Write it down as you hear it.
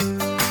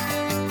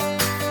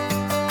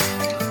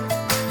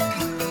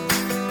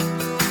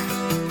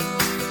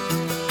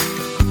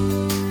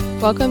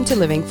Welcome to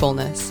Living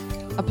Fullness,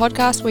 a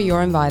podcast where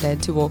you're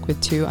invited to walk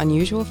with two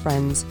unusual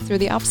friends through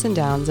the ups and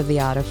downs of the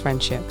art of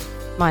friendship.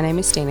 My name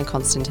is Stina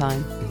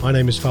Constantine. My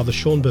name is Father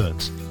Sean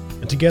Burns,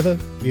 and together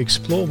we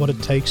explore what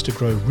it takes to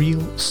grow real,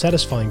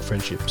 satisfying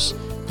friendships,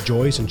 the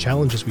joys and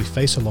challenges we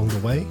face along the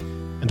way,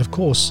 and of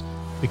course,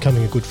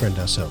 becoming a good friend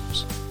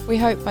ourselves. We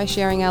hope by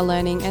sharing our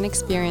learning and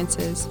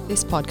experiences,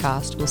 this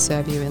podcast will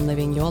serve you in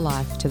living your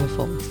life to the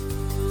full.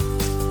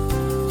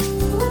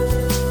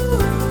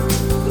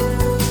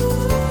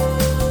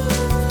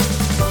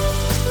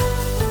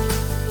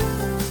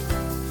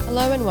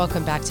 Hello and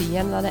welcome back to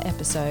yet another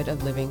episode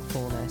of Living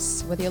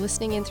Fullness. Whether you're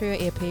listening in through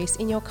your earpiece,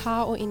 in your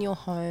car or in your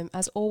home,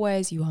 as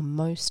always, you are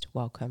most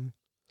welcome.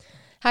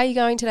 How are you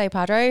going today,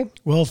 Padre?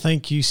 Well,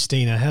 thank you,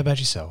 Stina. How about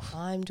yourself?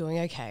 I'm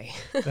doing okay.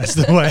 That's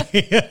the way.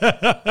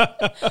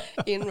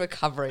 In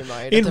recovery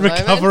mode. In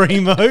recovery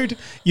mode?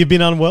 You've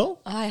been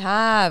unwell? I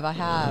have.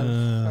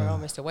 For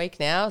almost a week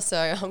now, so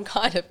I'm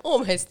kind of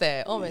almost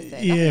there. Yeah, Nothing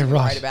to be right.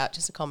 worried about,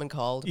 just a common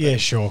cold. Yeah,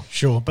 sure.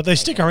 But they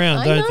stick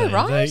around, don't they?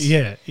 Right?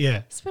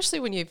 Yeah. Especially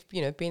when you've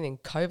been in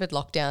COVID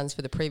lockdowns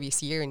for the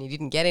previous year and you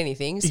didn't get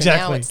anything. So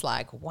Exactly. now it's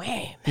like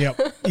wham.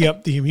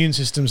 Yep. The immune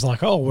system's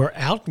like, oh, we're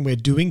out and we're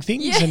doing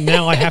things, and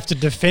now I have to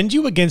defend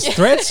you against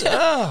threats. What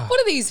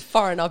are these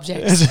foreign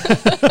objects?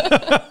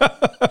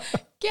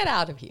 Get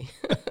out of here.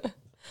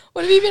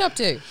 What have you been up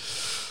to?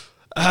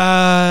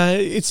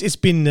 It's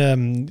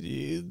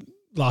been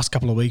last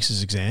couple of weeks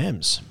as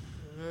exams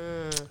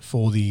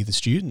for the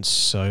students.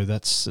 So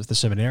that's the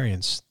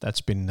seminarians.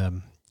 That's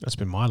been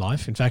my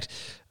life. In fact,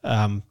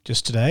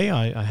 just today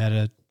I had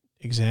a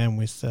exam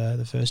with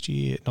the first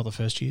year, not the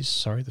first years,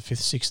 sorry, the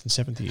 5th, 6th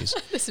and 7th years.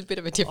 There's a bit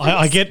of a difference.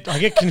 I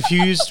get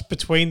confused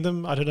between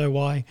them. I don't know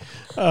why.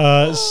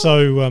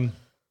 So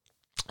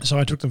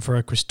I took them for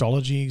a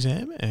Christology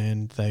exam,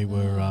 and they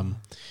were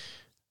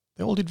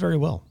they all did very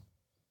well.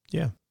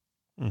 Yeah.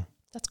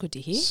 That's good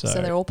to hear. So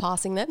they're all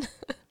passing then?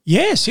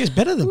 Yes,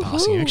 better than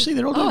passing, actually.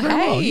 They're all doing very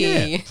well.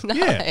 Yeah.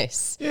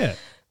 Nice. Yeah.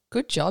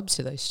 Good job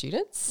to those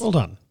students. Well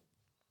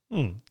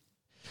done.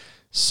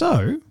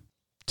 So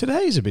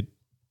today's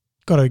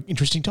got an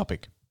interesting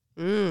topic.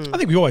 I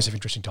think we always have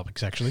interesting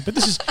topics, actually, but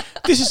this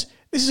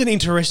is an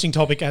interesting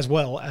topic as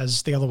well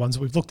as the other ones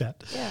that we've looked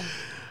at.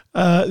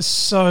 Yeah.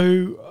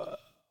 So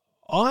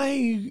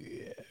I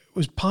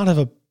was part of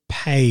a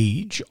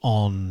page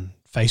on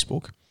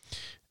Facebook,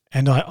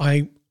 and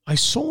I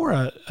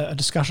saw a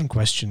discussion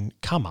question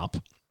come up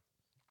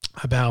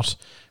about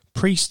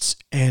priests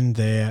and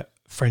their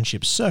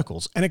friendship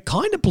circles, and it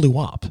kind of blew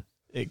up.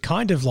 It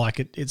kind of like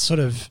it sort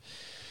of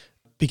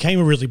became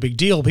a really big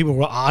deal. People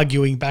were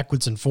arguing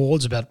backwards and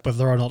forwards about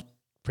whether or not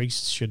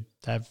priests should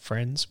have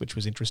friends, which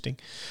was interesting.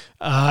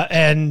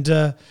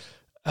 There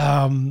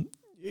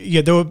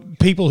were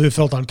people who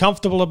felt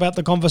uncomfortable about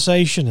the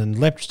conversation and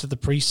leapt to the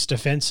priest's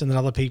defense, and then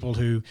other people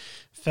who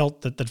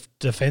felt that the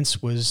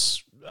defense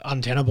was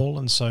untenable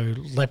and so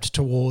leapt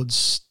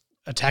towards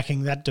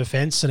attacking that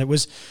defense. And it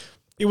was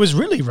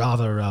really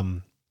rather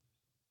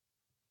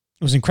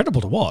it was incredible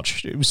to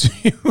watch. It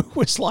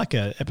was like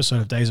an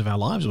episode of Days of Our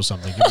Lives or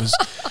something.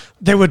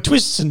 There were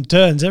twists and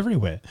turns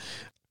everywhere.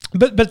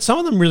 But some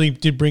of them really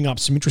did bring up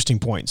some interesting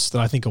points that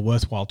I think are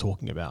worthwhile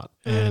talking about.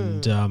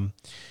 And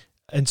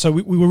so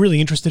we were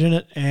really interested in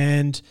it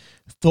and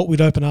thought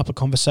we'd open up a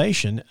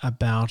conversation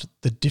about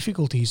the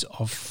difficulties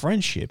of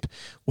friendship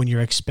when you're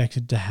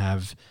expected to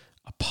have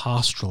a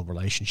pastoral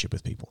relationship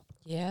with people.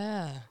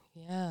 Yeah.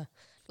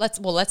 Let's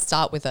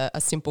start with a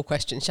simple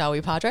question, shall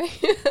we, Padre?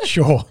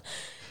 Sure.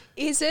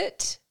 Is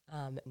it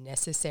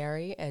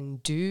necessary,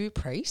 and do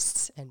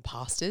priests and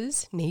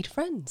pastors need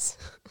friends?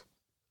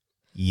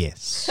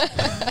 Yes.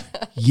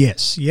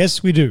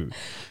 Yes, we do.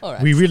 All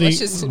right. We really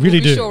we'll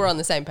be do. sure we're on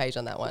the same page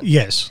on that one.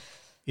 Yes,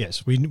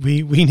 we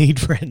need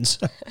friends.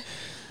 But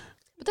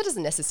that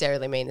doesn't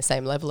necessarily mean the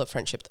same level of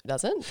friendship,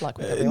 does it? Like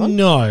with everyone?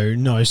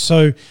 No.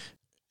 So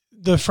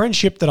the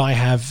friendship that I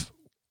have,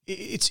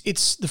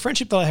 it's the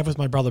friendship that I have with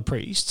my brother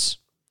priests.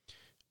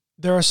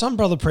 There are some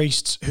brother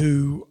priests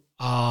who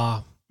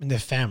are in their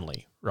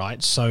family,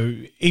 right? So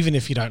even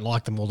if you don't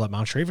like them all that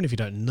much, or even if you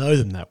don't know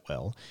them that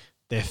well,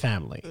 they're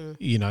family,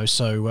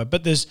 So,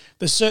 but there's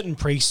certain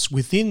priests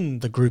within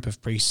the group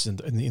of priests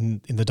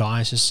in the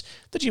diocese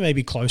that you may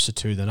be closer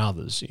to than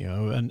others,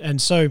 and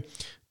so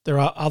there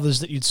are others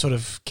that you'd sort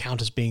of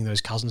count as being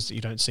those cousins that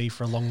you don't see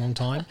for a long, long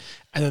time,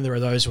 and then there are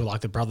those who are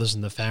like the brothers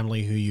in the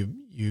family who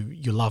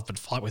you love but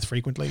fight with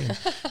frequently, and,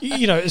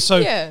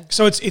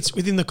 So it's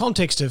within the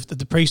context of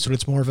the priesthood,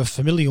 it's more of a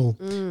familial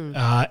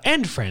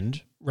and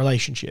friend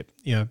relationship,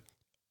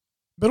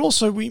 But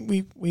also we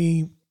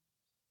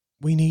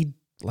need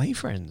lay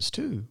friends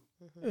too,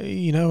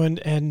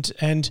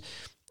 and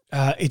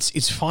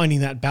it's finding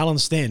that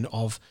balance then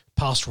of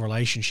pastoral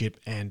relationship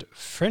and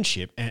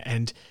friendship,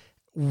 and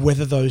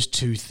whether those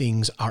two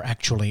things are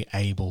actually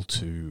able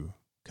to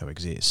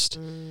coexist.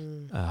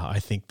 I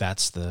think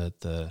that's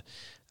the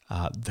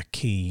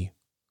key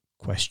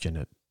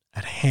question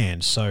at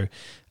hand. So,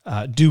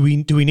 do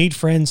we need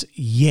friends?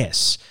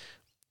 Yes,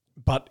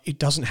 but it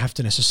doesn't have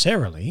to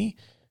necessarily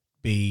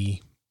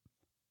be,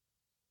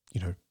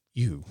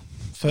 you.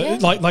 So Yeah.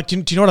 do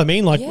you know what I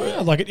mean?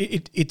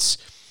 Yeah. It's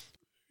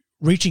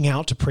reaching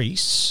out to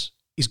priests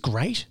is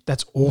great.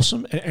 That's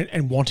awesome.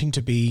 And wanting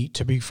to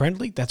be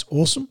friendly, that's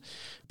awesome.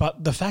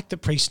 But the fact that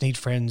priests need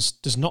friends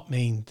does not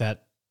mean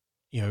that,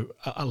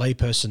 a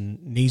layperson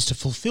needs to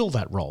fulfill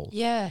that role.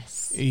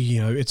 Yes.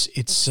 It's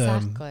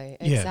Exactly.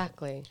 yeah.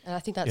 Exactly. And I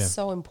think that's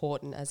so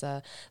important as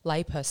a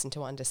layperson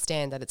to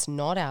understand that it's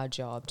not our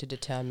job to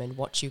determine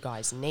what you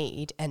guys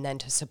need and then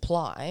to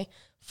supply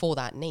for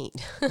that need.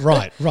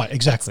 Right,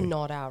 exactly. That's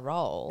not our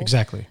role.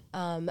 Exactly.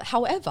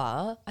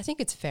 However, I think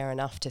it's fair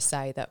enough to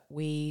say that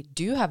we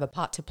do have a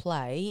part to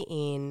play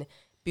in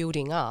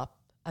building up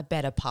a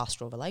better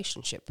pastoral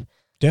relationship.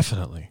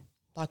 Definitely.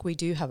 Like we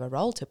do have a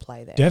role to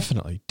play there.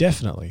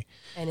 Definitely.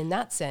 And in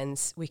that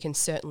sense, we can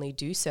certainly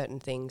do certain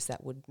things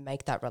that would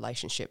make that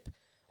relationship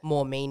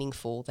more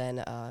meaningful than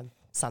a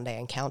Sunday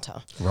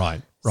encounter.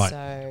 Right.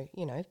 So,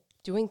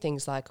 doing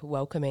things like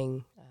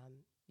welcoming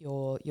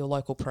your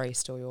local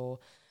priest or your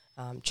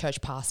church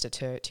pastor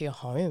to your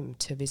home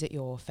to visit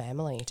your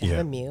family, to have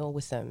a meal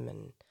with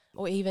them,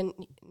 or even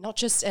not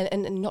just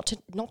and not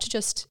to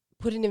just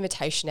put an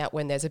invitation out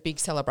when there's a big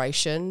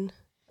celebration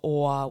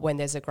or when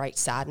there's a great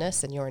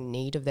sadness and you're in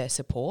need of their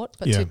support,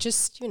 but to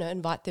just,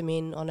 invite them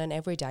in on an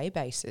everyday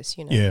basis.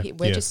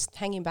 We're just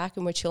hanging back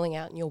and we're chilling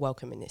out and you're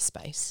welcome in this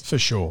space. For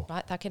sure.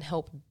 Right? That can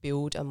help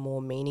build a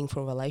more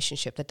meaningful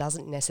relationship that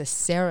doesn't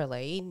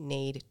necessarily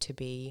need to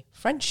be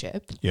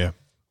friendship. Yeah.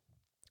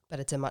 But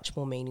it's a much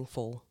more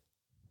meaningful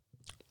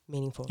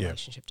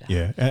relationship to have.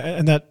 Yeah.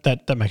 And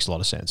that makes a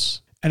lot of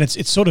sense. And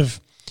it's sort of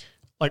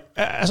like,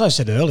 as I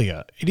said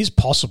earlier, it is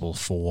possible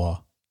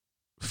for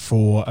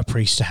a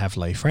priest to have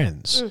lay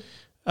friends.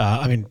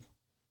 I mean,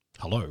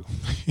 hello.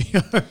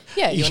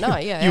 Yeah, you and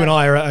I. Yeah, you and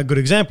I are a good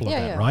example of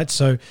that, yeah. right?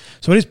 So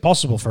it is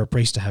possible for a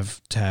priest to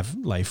have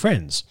lay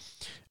friends.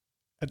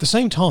 At the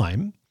same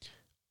time,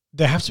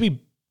 there have to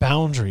be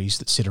boundaries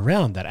that sit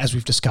around that, as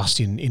we've discussed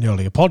in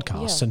earlier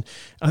podcasts. Yeah. And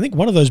I think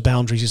one of those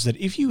boundaries is that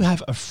if you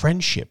have a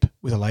friendship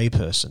with a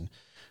layperson,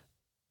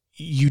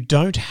 you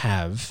don't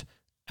have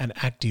an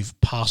active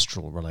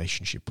pastoral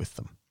relationship with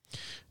them.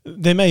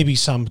 There may be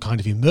some kind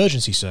of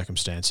emergency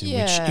circumstance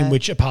in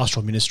which a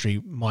pastoral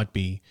ministry might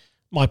be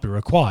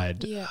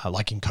required,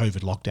 like in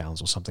COVID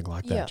lockdowns or something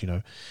like that,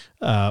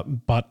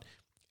 But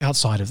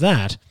outside of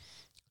that,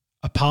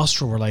 a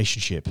pastoral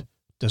relationship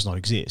does not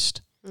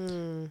exist.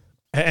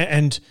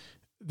 And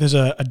there's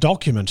a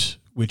document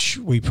which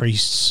we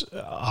priests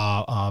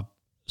are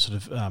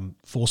sort of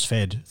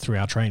force-fed through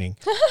our training,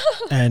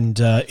 and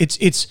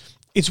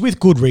it's with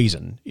good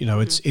reason.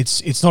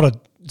 It's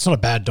not a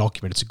bad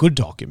document. It's a good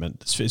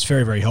document. It's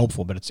very, very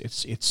helpful, but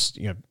it's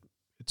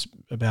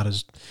about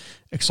as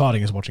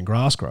exciting as watching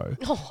grass grow.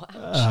 Oh,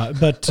 ouch.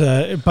 But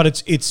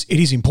it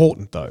is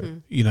important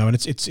though, and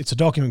it's a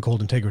document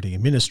called Integrity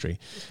in Ministry,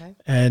 Okay.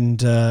 and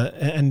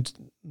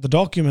the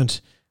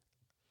document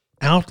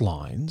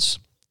outlines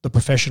the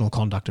professional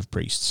conduct of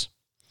priests,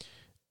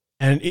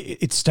 and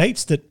it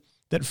states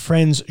that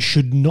friends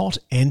should not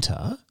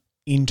enter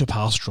into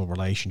pastoral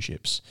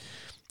relationships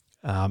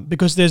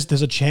because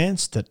there's a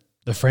chance that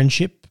the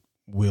friendship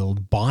will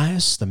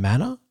bias the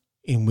manner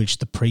in which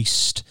the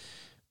priest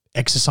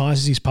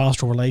exercises his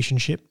pastoral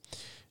relationship,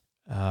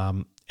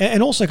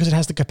 and also because it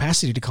has the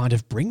capacity to kind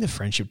of bring the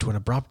friendship to an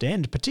abrupt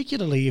end,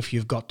 particularly if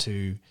you've got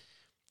to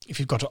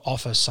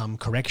offer some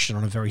correction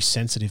on a very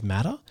sensitive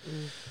matter.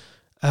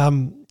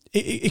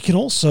 It can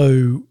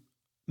also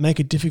make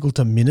it difficult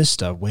to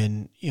minister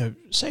when,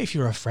 say if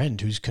you're a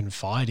friend who's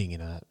confiding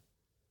in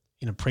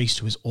a priest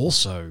who is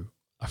also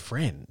a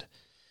friend.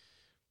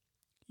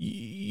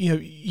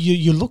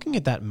 You're looking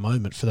at that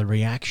moment for the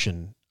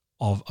reaction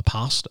of a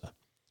pastor,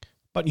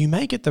 but you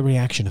may get the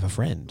reaction of a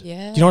friend.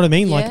 Yeah. Do you know what I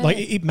mean? Yeah. Like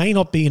it may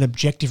not be an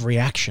objective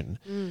reaction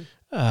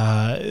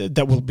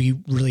that will be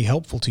really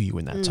helpful to you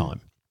in that time.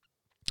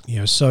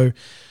 So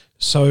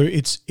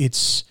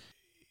it's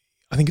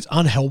I think it's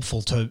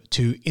unhelpful to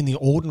in the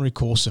ordinary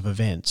course of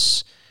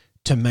events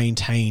to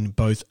maintain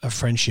both a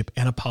friendship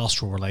and a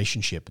pastoral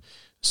relationship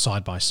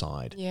side by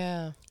side.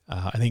 Yeah.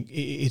 I think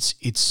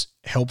it's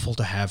helpful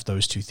to have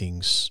those two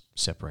things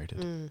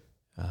separated.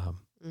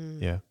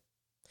 Yeah.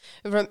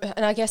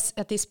 And I guess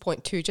at this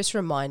point too, just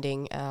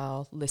reminding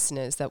our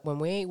listeners that when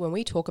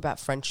we talk about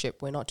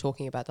friendship, we're not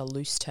talking about the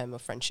loose term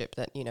of friendship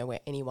that, where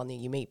anyone that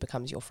you meet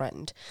becomes your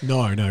friend.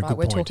 No, right? good We're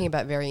point. talking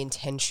about very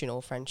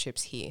intentional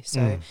friendships here.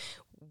 So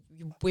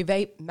we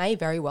may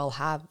very well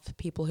have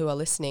people who are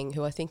listening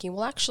who are thinking,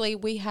 well, actually,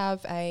 we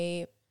have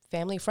a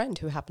family friend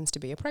who happens to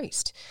be a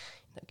priest.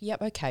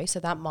 Yep, okay, so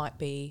that might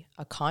be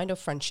a kind of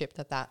friendship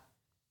that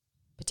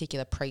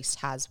particular priest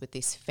has with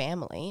this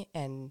family,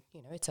 and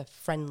it's a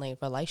friendly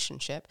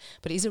relationship,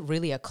 but is it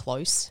really a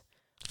close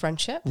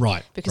friendship?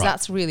 Right. Because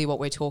that's really what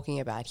we're talking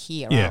about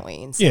here, aren't we?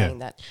 In saying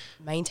that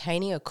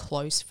maintaining a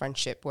close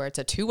friendship where it's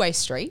a two-way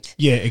street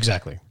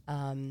exactly.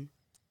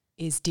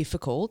 is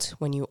difficult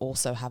when you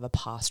also have a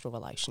pastoral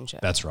relationship.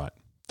 That's right.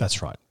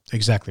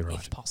 Exactly right.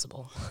 If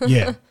possible.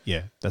 yeah,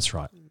 that's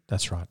right.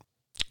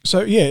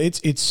 So yeah,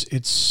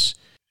 it's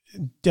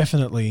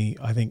definitely,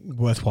 I think,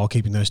 worthwhile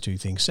keeping those two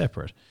things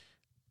separate.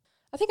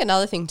 I think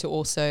another thing to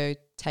also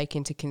take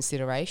into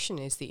consideration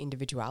is the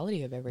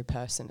individuality of every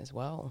person as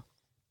well.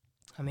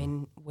 I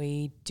mean,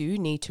 we do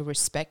need to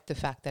respect the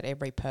fact that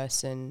every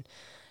person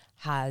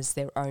has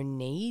their own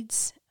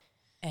needs.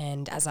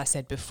 And as I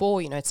said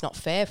before, it's not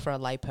fair for a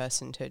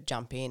layperson to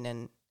jump in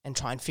and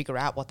try and figure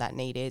out what that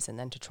need is and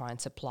then to try and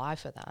supply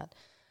for that.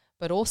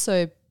 But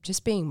also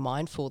just being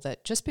mindful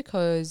that just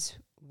because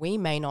we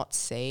may not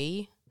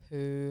see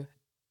who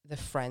the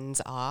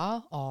friends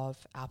are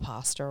of our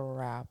pastor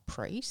or our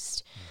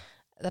priest,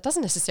 that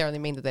doesn't necessarily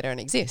mean that they don't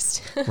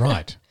exist.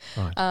 Right.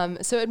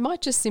 So it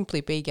might just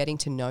simply be getting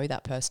to know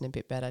that person a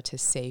bit better to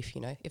see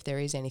if there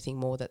is anything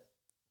more that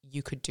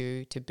you could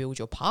do to build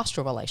your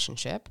pastoral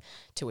relationship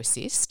to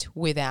assist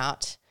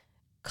without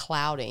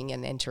clouding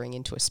and entering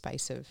into a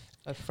space of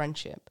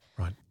friendship.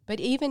 Right. But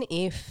even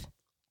if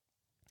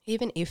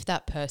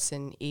that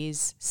person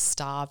is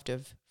starved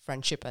of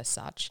friendship as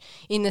such,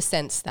 in the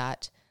sense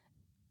that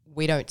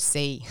we don't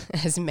see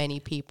as many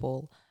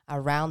people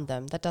around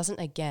them, that doesn't,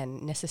 again,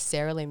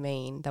 necessarily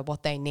mean that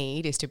what they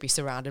need is to be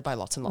surrounded by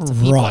lots and lots of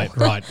people.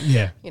 Right,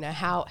 yeah.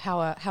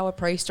 How a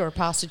priest or a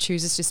pastor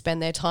chooses to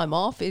spend their time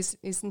off is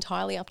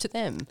entirely up to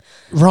them.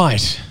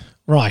 Right.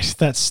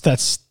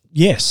 That's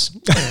yes.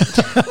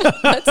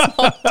 Let's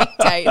not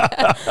dictate.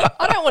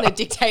 I don't want to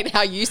dictate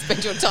how you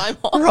spend your time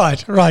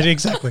off. Right,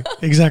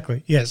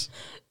 exactly. Yes.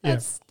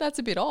 That's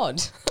a bit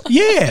odd.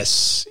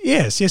 Yes,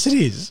 it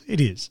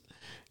is.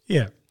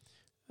 Yeah.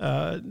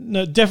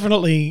 No,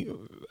 definitely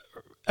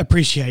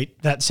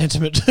appreciate that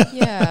sentiment.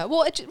 Yeah,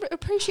 well,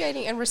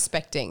 appreciating and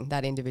respecting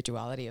that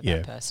individuality of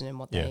that person and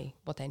what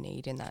they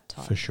need in that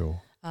time. For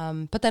sure.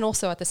 But then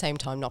also at the same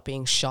time not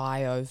being shy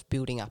of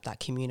building up that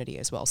community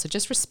as well. So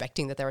just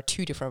respecting that there are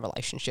two different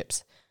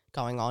relationships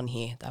going on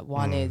here. That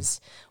one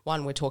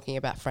we're talking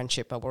about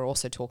friendship, but we're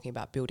also talking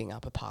about building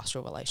up a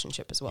pastoral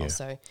relationship as well.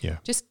 So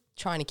just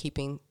trying to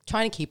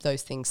keep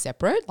those things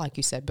separate, like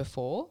you said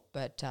before,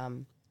 but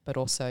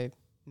also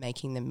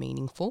making them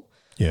meaningful.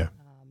 Yeah.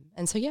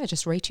 And so,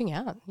 just reaching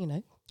out,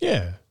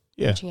 Yeah.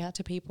 reaching out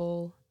to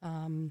people,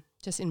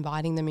 just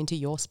inviting them into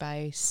your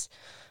space,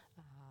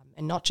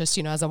 and not just,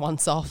 as a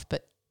once-off,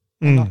 but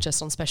not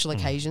just on special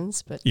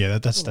occasions. But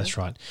that's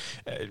right.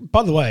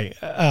 By the way,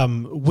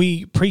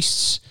 we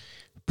priests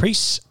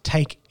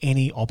take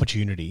any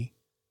opportunity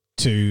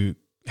to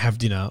have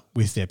dinner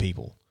with their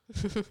people.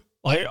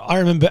 I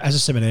remember as a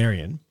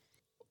seminarian,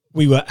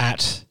 we were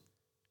at,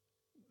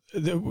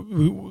 it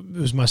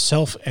was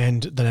myself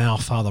and the now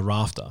Father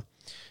Rafter,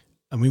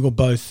 and we were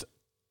both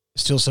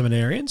still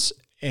seminarians,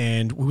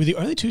 and we were the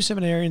only two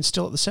seminarians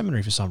still at the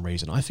seminary for some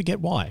reason. I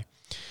forget why.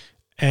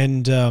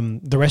 And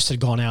the rest had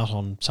gone out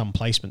on some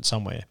placement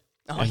somewhere.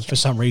 And for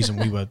some reason,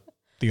 we were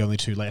the only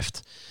two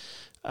left.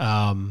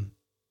 And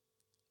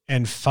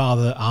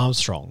Father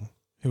Armstrong,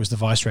 who was the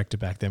vice rector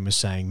back then, was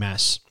saying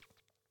Mass.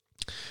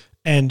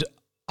 And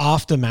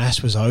after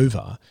Mass was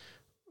over,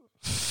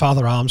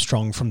 Father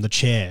Armstrong from the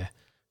chair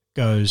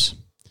goes,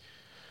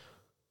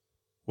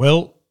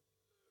 "Well,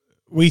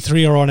 we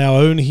three are on our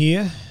own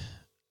here,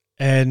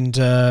 and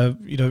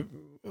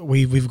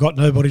we've got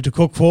nobody to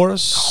cook for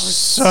us.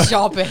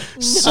 Stop it!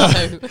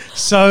 No.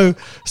 So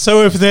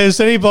if there's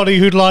anybody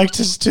who'd like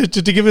to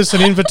give us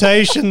an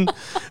invitation,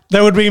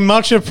 that would be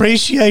much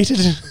appreciated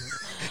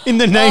in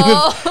the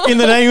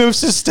name of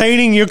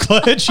sustaining your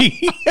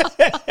clergy."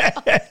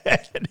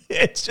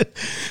 It's just,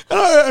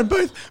 and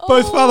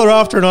both Father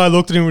Rafter and I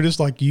looked at him and were just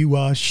like, "You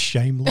are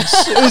shameless."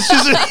 It's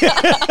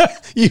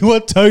just, you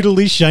are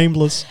totally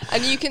shameless.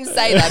 And you can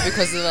say that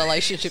because of the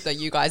relationship that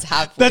you guys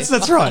have.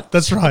 That's right.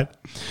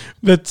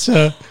 But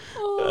the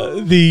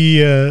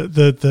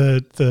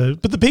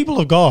people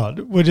of God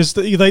were just,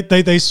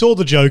 they saw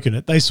the joke in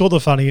it, they saw the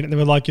funny in it, and they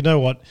were like, "You know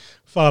what,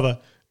 Father,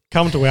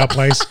 come to our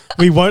place.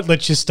 We won't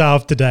let you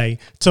starve today.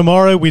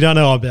 Tomorrow we don't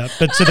know about,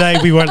 but today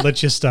we won't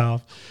let you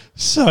starve."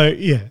 So,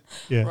 yeah.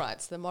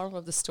 Right, so the moral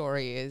of the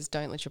story is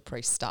don't let your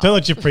priest starve. Don't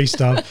let your priest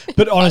starve.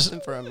 But honestly,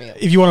 for a meal.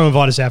 If you want to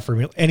invite us out for a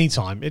meal,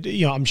 anytime,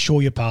 I'm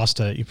sure your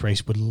pastor, your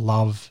priest would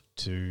love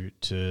to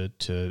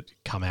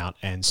come out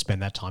and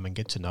spend that time and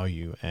get to know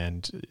you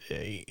and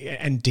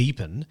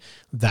deepen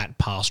that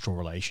pastoral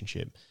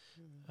relationship,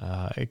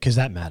 because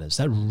that matters.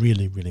 That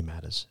really, really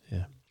matters.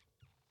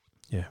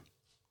 Yeah.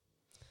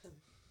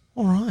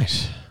 All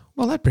right.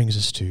 Well, that brings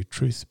us to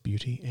truth,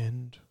 beauty,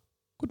 and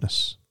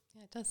goodness.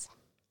 Yeah, it does.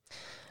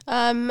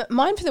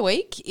 Mine for the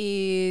week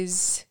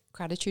is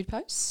gratitude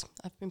posts.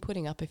 I've been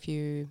putting up a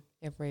few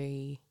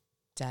every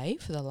day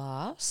for the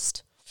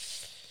last,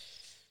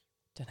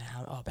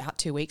 about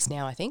 2 weeks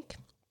now, I think.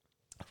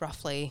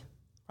 Roughly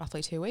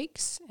 2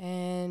 weeks.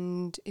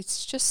 And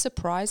it's just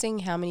surprising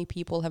how many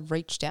people have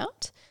reached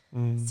out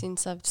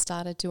since I've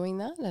started doing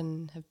that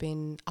and have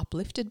been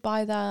uplifted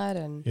by that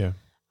and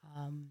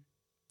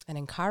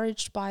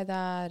encouraged by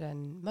that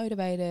and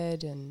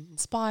motivated and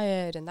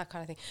inspired and that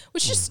kind of thing,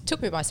 which just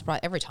took me by surprise.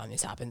 Every time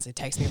this happens, it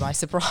takes me by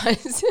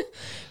surprise.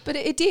 But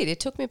it did.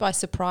 It took me by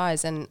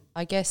surprise. And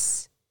I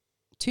guess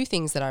two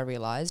things that I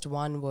realized.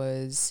 One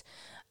was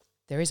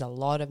there is a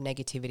lot of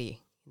negativity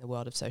in the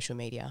world of social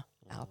media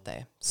out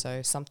there.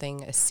 So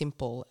something as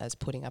simple as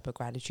putting up a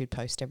gratitude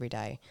post every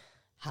day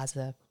has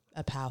a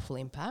powerful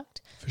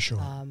impact. For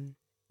sure.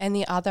 And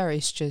the other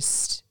is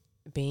just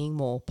being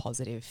more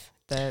positive,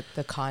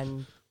 the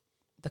kind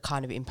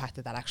of impact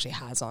that actually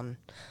has on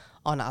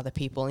other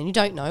people. And you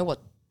don't know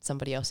what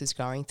somebody else is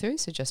going through,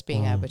 so just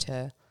being able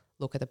to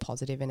look at the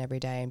positive in every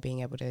day and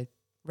being able to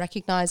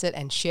recognize it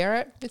and share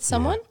it with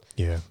someone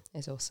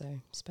is also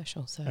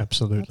special. So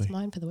absolutely, that's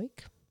mine for the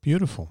week.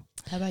 Beautiful.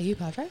 How about you,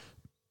 Padre?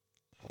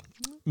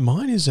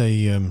 Mine is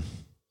a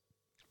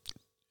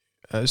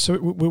so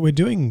we're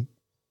doing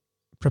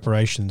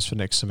preparations for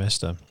next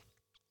semester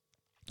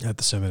at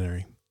the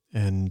seminary,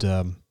 and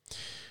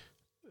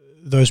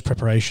those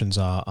preparations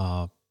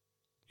are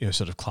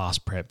sort of class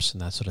preps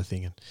and that sort of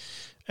thing,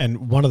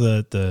 and one of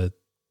the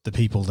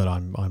people that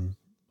I'm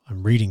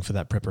reading for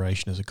that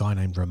preparation is a guy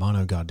named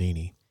Romano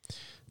Guardini,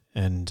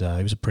 and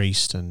he was a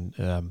priest,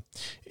 and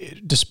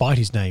despite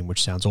his name,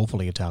 which sounds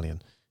awfully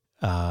Italian,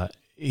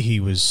 he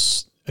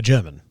was a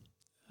German.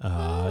 He's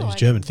a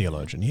German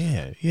theologian.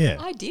 Yeah.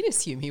 I did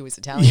assume he was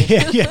Italian.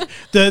 Yeah.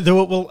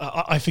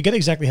 I forget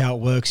exactly how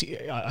it works.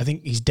 I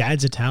think his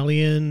dad's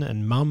Italian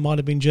and mum might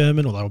have been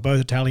German, or they were both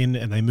Italian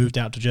and they moved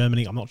out to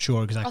Germany. I'm not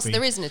sure exactly. So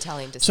there is an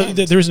Italian descent.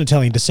 So there is an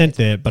Italian descent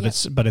there, but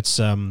it's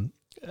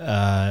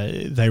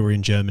they were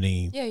in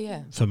Germany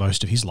for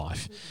most of his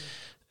life,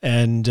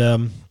 and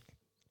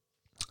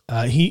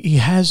he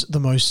has the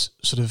most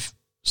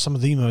some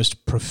of the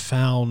most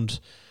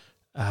profound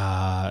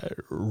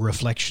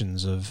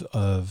reflections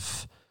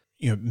of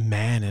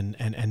man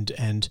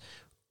and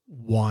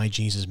why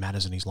Jesus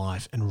matters in his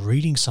life, and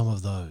reading some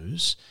of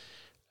those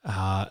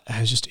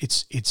has just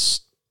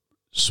it's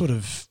sort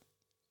of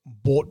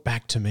brought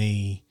back to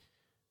me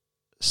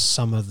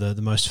some of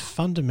the most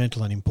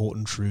fundamental and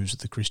important truths of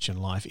the Christian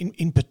life,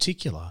 in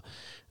particular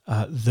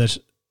that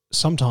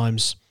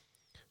sometimes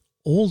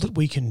all that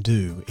we can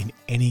do in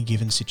any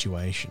given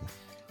situation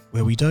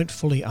where we don't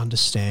fully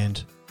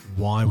understand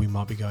why we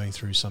might be going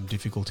through some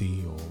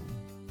difficulty,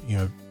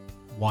 or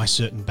why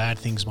certain bad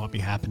things might be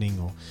happening,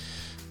 or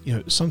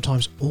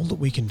sometimes all that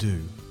we can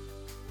do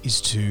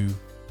is to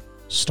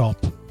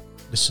stop,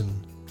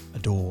 listen,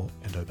 adore,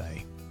 and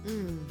obey.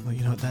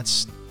 Well,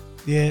 that's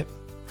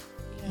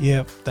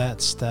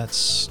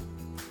that's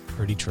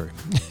pretty true.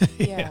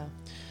 Yeah.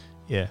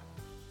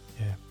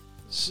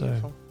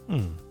 So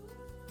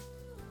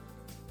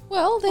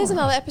well, there's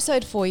another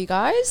episode for you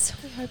guys.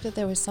 We hope that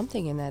there was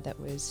something in there that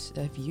was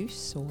of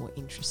use or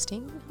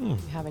interesting.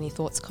 If you have any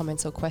thoughts,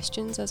 comments, or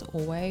questions, as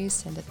always,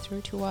 send it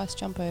through to us.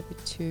 Jump over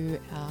to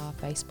our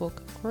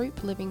Facebook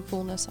group, Living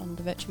Fullness, on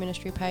the Virtue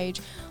Ministry page,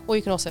 or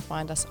you can also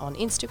find us on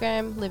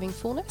Instagram, Living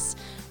Fullness.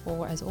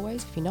 Or, as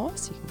always, if you know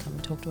us, you can come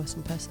and talk to us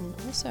in person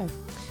also.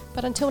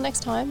 But until next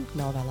time,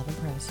 know of our love and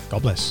prayers.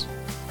 God bless.